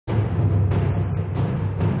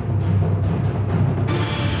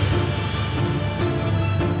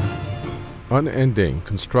Unending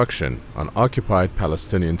construction on occupied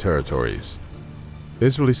Palestinian territories.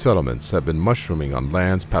 Israeli settlements have been mushrooming on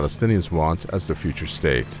lands Palestinians want as their future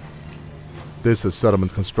state. This is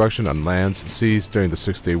settlement construction on lands seized during the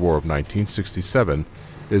Six-Day War of 1967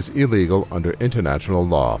 is illegal under international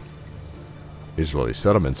law. Israeli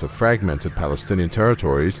settlements have fragmented Palestinian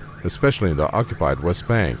territories, especially in the occupied West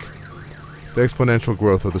Bank. The exponential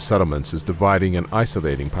growth of the settlements is dividing and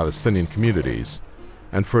isolating Palestinian communities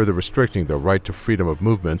and further restricting their right to freedom of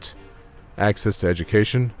movement, access to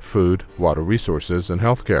education, food, water resources, and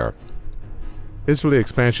healthcare. Israeli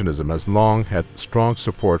expansionism has long had strong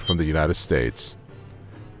support from the United States.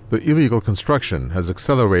 The illegal construction has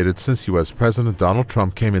accelerated since U.S. President Donald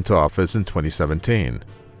Trump came into office in 2017.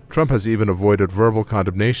 Trump has even avoided verbal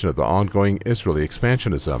condemnation of the ongoing Israeli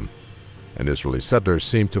expansionism, and Israeli settlers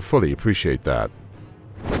seem to fully appreciate that.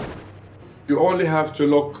 You only have to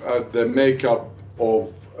look at the makeup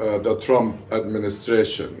of the Trump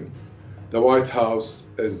administration. The White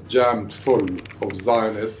House is jammed full of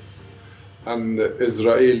Zionists and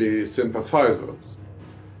Israeli sympathizers.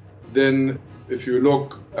 Then, if you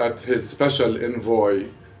look at his special envoy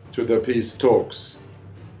to the peace talks,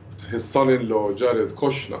 his son-in-law Jared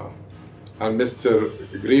Kushner and Mr.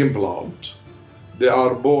 Greenblatt, they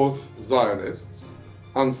are both Zionists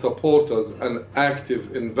and supporters and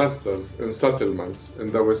active investors in settlements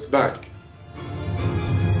in the West Bank.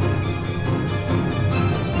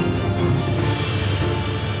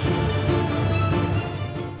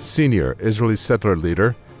 Senior Israeli settler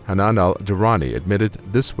leader Hanan al-Durrani admitted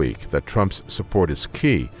this week that Trump's support is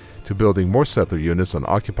key to building more settler units on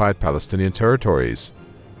occupied Palestinian territories.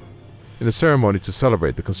 In a ceremony to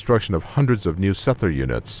celebrate the construction of hundreds of new settler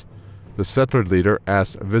units, the settler leader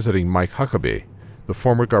asked visiting Mike Huckabee, the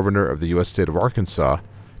former governor of the U.S. state of Arkansas,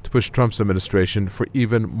 to push Trump's administration for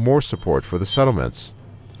even more support for the settlements.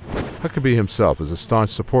 Huckabee himself is a staunch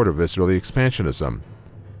supporter of Israeli expansionism.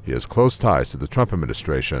 He has close ties to the Trump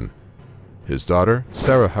administration. His daughter,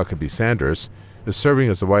 Sarah Huckabee Sanders, is serving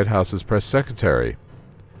as the White House's press secretary.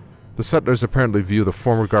 The settlers apparently view the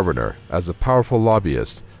former governor as a powerful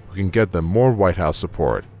lobbyist who can get them more White House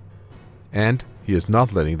support. And he is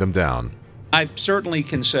not letting them down. I certainly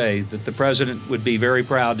can say that the president would be very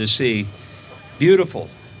proud to see beautiful,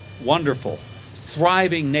 wonderful,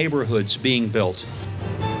 thriving neighborhoods being built.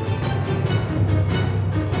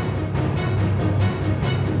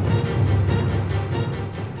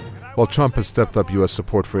 While Trump has stepped up U.S.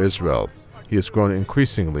 support for Israel, he has grown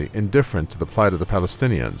increasingly indifferent to the plight of the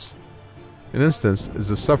Palestinians. An instance is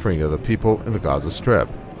the suffering of the people in the Gaza Strip.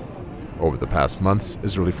 Over the past months,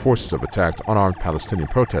 Israeli forces have attacked unarmed Palestinian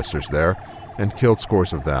protesters there and killed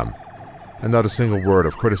scores of them, and not a single word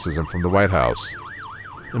of criticism from the White House.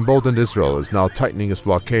 Emboldened Israel is now tightening its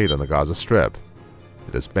blockade on the Gaza Strip.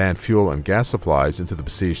 It has banned fuel and gas supplies into the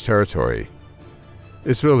besieged territory.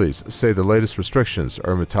 Israelis say the latest restrictions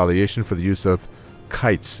are in retaliation for the use of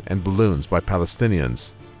kites and balloons by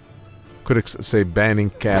Palestinians. Critics say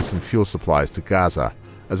banning gas and fuel supplies to Gaza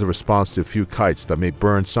as a response to a few kites that may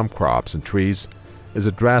burn some crops and trees is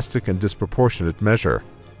a drastic and disproportionate measure.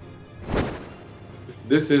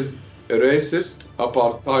 This is a racist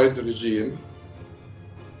apartheid regime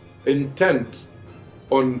intent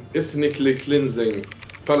on ethnically cleansing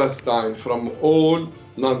Palestine from all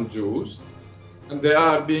non-Jews. And they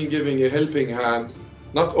are being given a helping hand,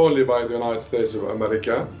 not only by the United States of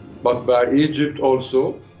America, but by Egypt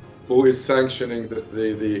also, who is sanctioning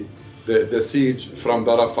the siege from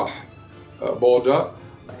the Rafah border.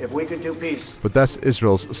 If we could do peace. But that's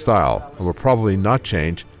Israel's style and will probably not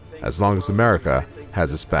change as long as America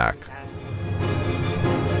has its back.